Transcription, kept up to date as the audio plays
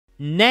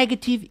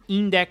negative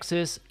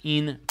indexes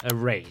in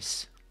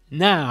arrays.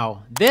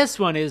 Now, this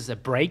one is a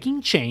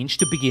breaking change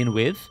to begin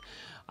with,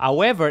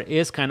 however,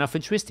 is kind of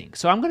interesting.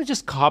 So I'm going to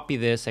just copy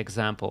this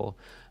example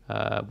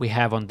we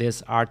have on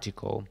this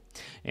article,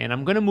 and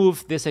I'm going to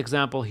move this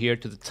example here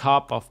to the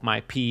top of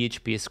my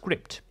PHP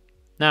script.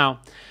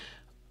 Now,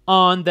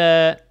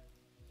 I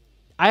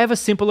have a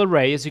simple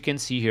array, as you can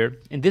see here,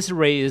 and this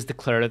array is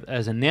declared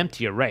as an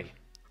empty array.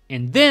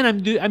 And then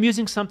I'm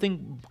using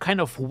something kind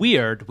of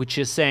weird, which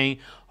is saying,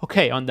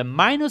 okay, on the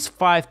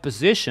 -5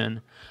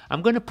 position,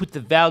 I'm going to put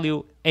the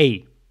value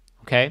A,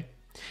 okay?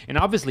 And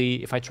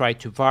obviously, if I try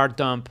to var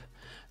dump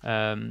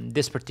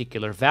this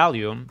particular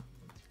value,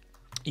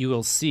 you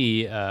will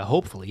see,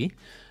 hopefully,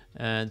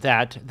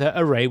 that the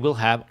array will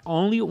have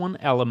only one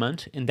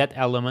element, and that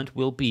element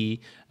will be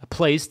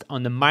placed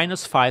on the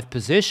 -5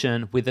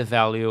 position with the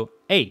value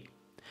A.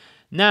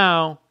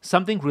 Now,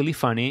 something really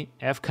funny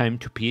have come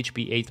to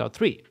PHP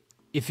 8.3.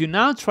 If you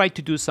now try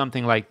to do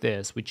something like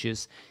this, which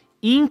is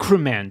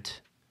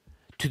increment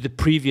to the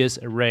previous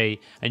array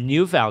a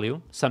new value,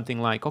 something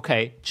like,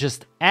 okay,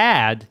 just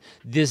add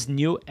this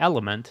new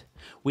element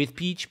with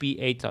PHP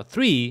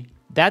 8.3,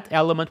 that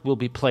element will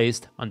be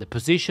placed on the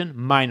position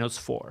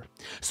 -4.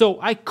 So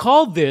I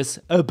call this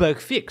a bug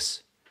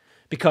fix,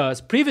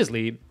 because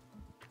previously,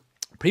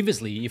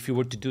 if you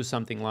were to do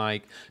something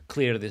like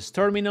clear this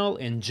terminal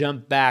and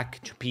jump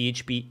back to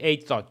PHP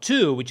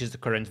 8.2, which is the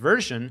current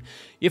version,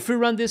 if we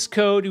run this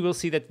code, you will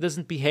see that it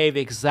doesn't behave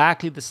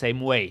exactly the same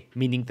way,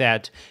 meaning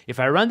that if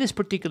I run this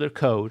particular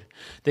code,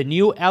 the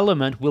new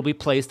element will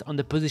be placed on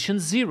the position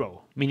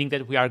 0, meaning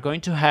that we are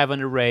going to have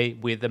an array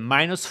with a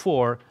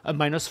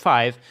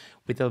 -5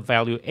 with the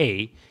value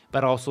A,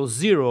 but also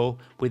 0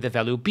 with the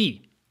value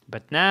B.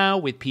 But now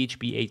with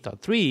PHP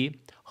 8.3,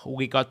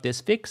 we got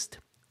this fixed,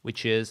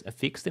 which is a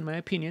fixed in my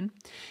opinion,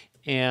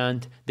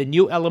 and the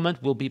new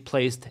element will be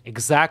placed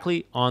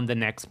exactly on the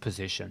next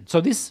position.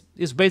 So this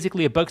is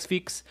basically a bug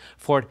fix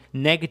for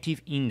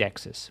negative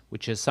indexes,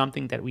 which is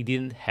something that we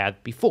didn't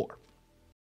have before.